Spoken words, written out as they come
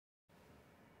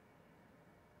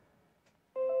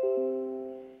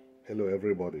Hello,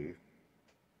 everybody.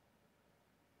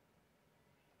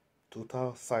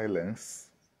 Total silence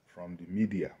from the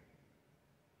media,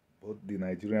 both the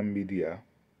Nigerian media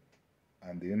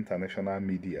and the international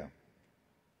media,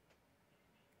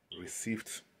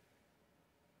 received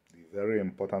the very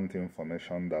important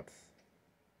information that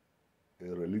a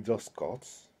religious court,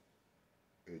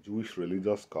 a Jewish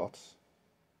religious court,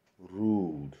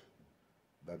 ruled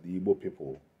that the Igbo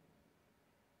people,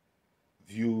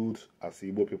 viewed as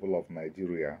Igbo people of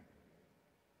Nigeria,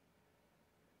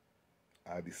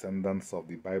 are descendants of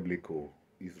the biblical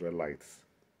Israelites.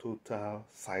 Total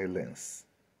silence.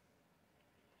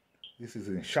 This is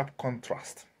in sharp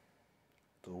contrast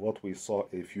to what we saw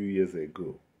a few years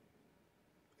ago.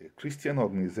 A Christian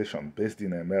organization based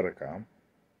in America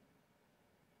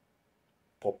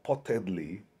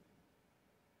purportedly,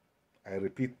 I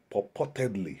repeat,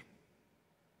 purportedly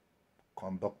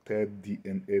conducted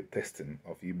DNA testing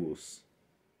of Igbos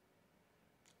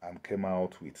and came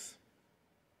out with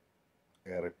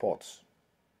a report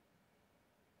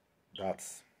that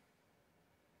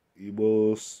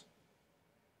Igbos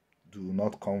do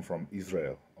not come from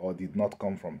Israel or did not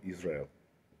come from Israel.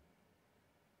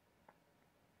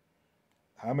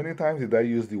 How many times did I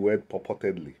use the word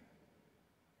purportedly?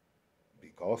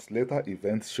 Because later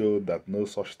events showed that no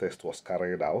such test was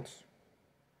carried out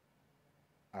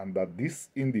and that these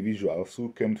individuals who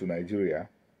came to Nigeria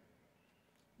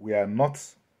were not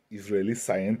Israeli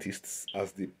scientists,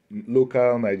 as the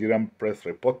local Nigerian press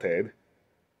reported,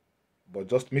 but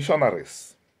just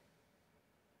missionaries.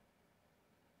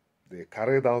 They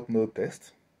carried out no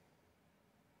test,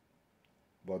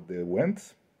 but they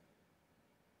went,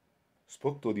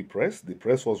 spoke to the press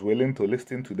was willing to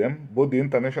listen to them. Both the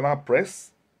international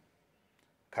press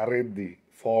carried the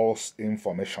false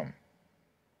information.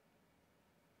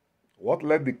 What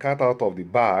let the cat out of the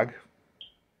bag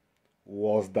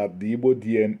was that the Igbo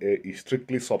DNA is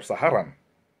strictly sub-Saharan.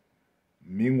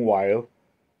 Meanwhile,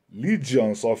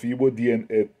 legions of Igbo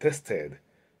DNA tested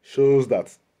shows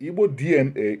that Igbo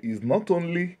DNA is not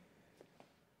only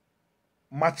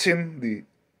matching the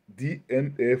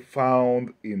DNA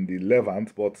found in the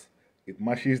Levant, but it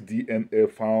matches DNA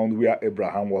found where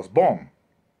Abraham was born.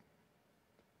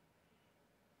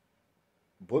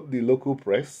 Both the local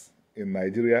press in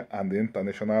Nigeria and the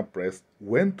international press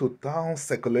went to town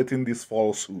circulating this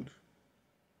falsehood.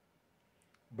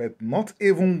 But not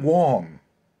even one,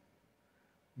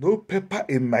 no paper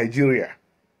in Nigeria,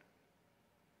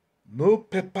 no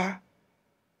paper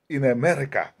in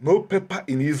America, no paper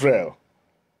in Israel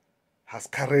has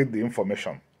carried the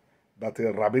information that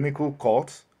a rabbinical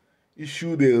court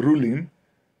issued a ruling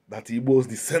that Igbos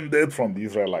descended from the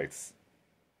Israelites.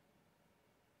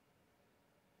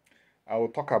 I will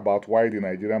talk about why the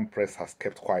Nigerian press has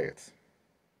kept quiet.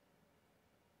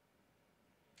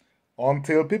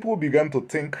 Until people began to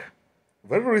think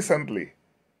very recently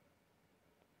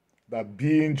that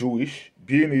being Jewish,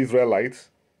 being Israelite,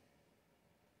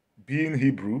 being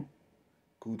Hebrew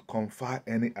could confer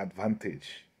any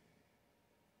advantage.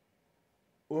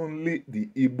 Only the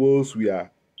Igbos were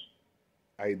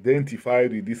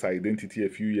identified with this identity a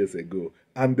few years ago,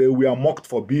 and they were mocked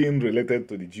for being related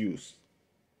to the Jews.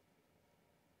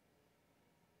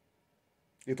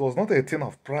 It was not a thing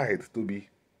of pride to be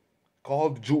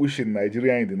called Jewish in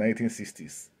Nigeria in the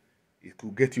 1960s. It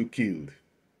could get you killed.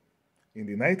 In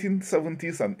the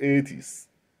 1970s and 80s,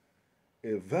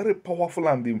 a very powerful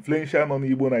and influential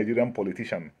non-Igbo Nigerian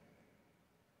politician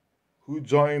who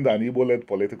joined an Igbo-led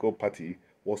political party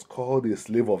was called a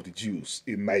slave of the Jews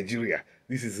in Nigeria.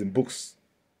 This is in books.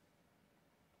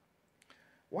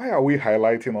 Why are we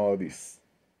highlighting all this?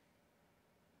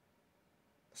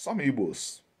 Some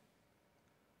Igbos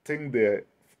think they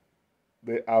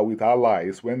are with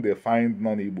allies when they find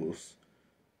non-Igbos.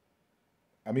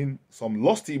 I mean, some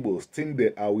lost Igbos think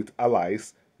they are with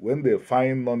allies when they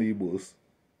find non-Igbos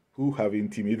who have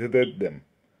intimidated them,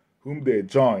 whom they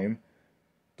join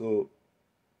to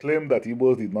claim that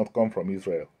Igbos did not come from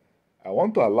Israel. I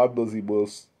want to alert those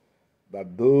Igbos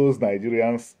that those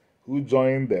Nigerians who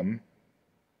joined them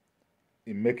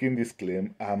in making this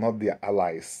claim are not their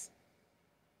allies.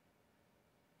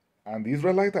 And the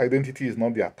Israelite identity is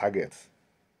not their target.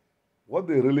 What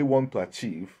they really want to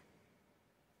achieve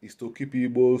is to keep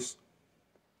Igbos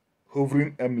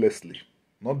hovering aimlessly,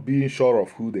 not being sure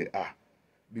of who they are,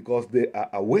 because they are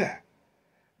aware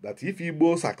that if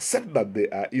Igbos accept that they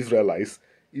are Israelites,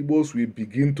 Igbos will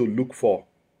begin to look for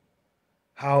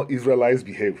how Israelites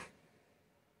behave.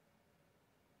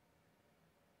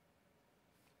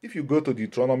 If you go to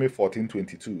Deuteronomy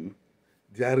 14:22,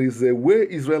 there is a way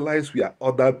Israelites were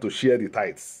ordered to share the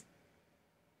tithes.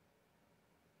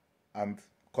 And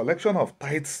collection of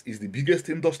tithes is the biggest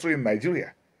industry in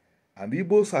Nigeria. And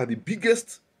Igbos are the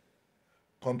biggest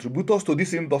contributors to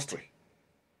this industry.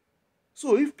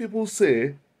 So if people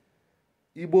say,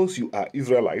 Igbos, you are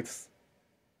Israelites,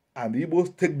 and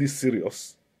Igbos take this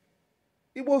serious,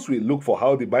 Igbos will look for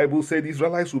how the Bible said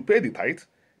Israelites will pay the tithe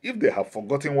if they have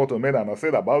forgotten what Omenana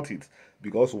said about it.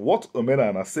 Because what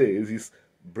Omenana says is,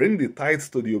 bring the tithes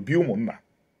to the Obiumunna.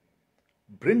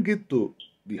 Bring it to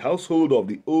the household of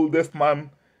the oldest man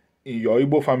in your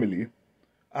Igbo family,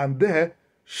 and there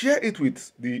share it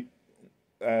with the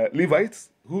Levites,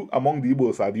 who among the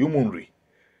Igbos are the Umunri.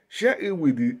 Share it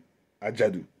with the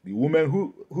Ajadu, the women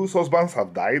whose husbands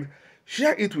have died.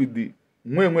 Share it with the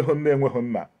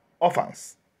Nwenwehonna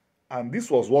orphans. And this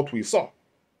was what we saw.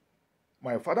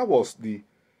 My father was the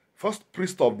first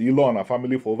priest of the Ilona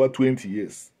family for over 20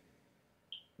 years.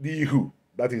 The Ihu,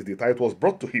 that is the tithe, was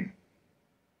brought to him.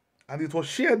 And it was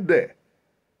shared there.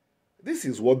 This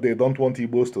is what they don't want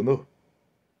Igbos to know.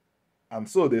 And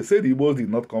so they said Igbos did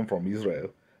not come from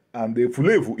Israel. And the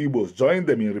Fulevu Igbos joined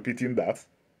them in repeating that,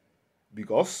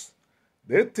 because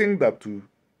they think that to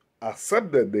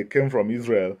accept that they came from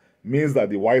Israel means that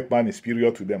the white man is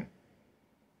superior to them.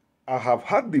 I have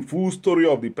heard the full story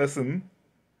of the person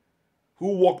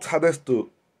who worked hardest to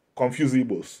confuse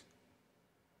Igbos.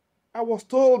 I was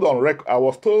told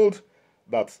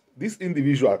that this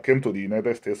individual came to the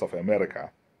United States of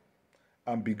America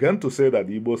and began to say that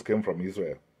the Igbos came from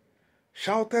Israel,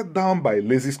 shouted down by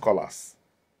lazy scholars.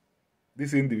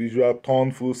 This individual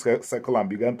turned full circle and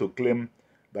began to claim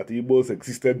that Igbos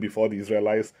existed before the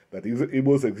Israelites, that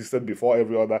Igbos existed before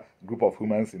every other group of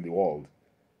humans in the world,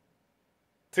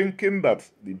 thinking that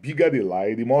the bigger the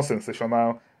lie, the more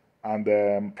sensational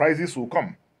and prizes will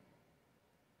come.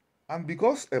 And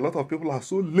because a lot of people are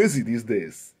so lazy these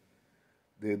days,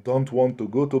 they don't want to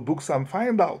go to books and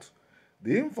find out.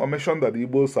 The information that the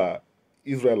Igbos are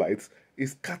Israelites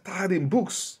is scattered in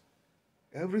books.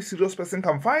 Every serious person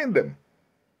can find them.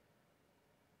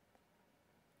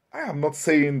 I am not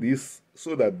saying this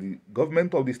so that the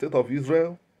government of the State of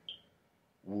Israel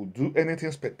will do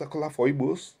anything spectacular for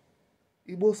Igbos.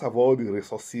 Igbos have all the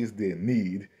resources they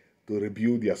need to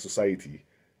rebuild their society.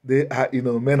 They are in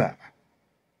Omenana.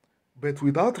 But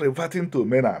without reverting to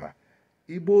Omenana,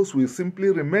 Igbos will simply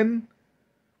remain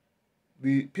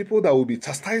the people that will be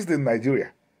chastised in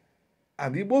Nigeria.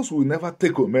 And Igbos will never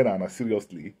take Omenana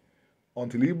seriously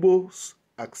until Igbos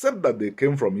accept that they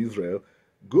came from Israel,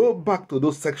 go back to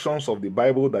those sections of the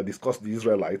Bible that discuss the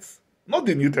Israelites, not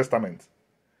the New Testament.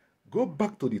 Go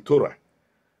back to the Torah.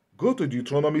 Go to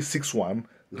Deuteronomy 6:1,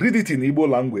 read it in Igbo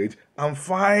language, and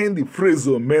find the phrase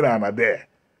Omenana there.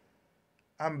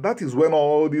 And that is when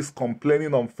all this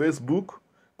complaining on Facebook,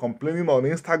 complaining on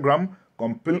Instagram,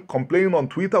 complaining on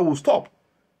Twitter will stop.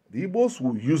 The Igbos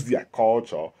will use their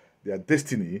culture, their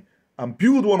destiny, and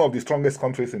build one of the strongest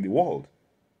countries in the world.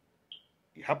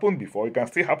 It happened before, it can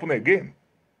still happen again.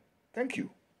 Thank you.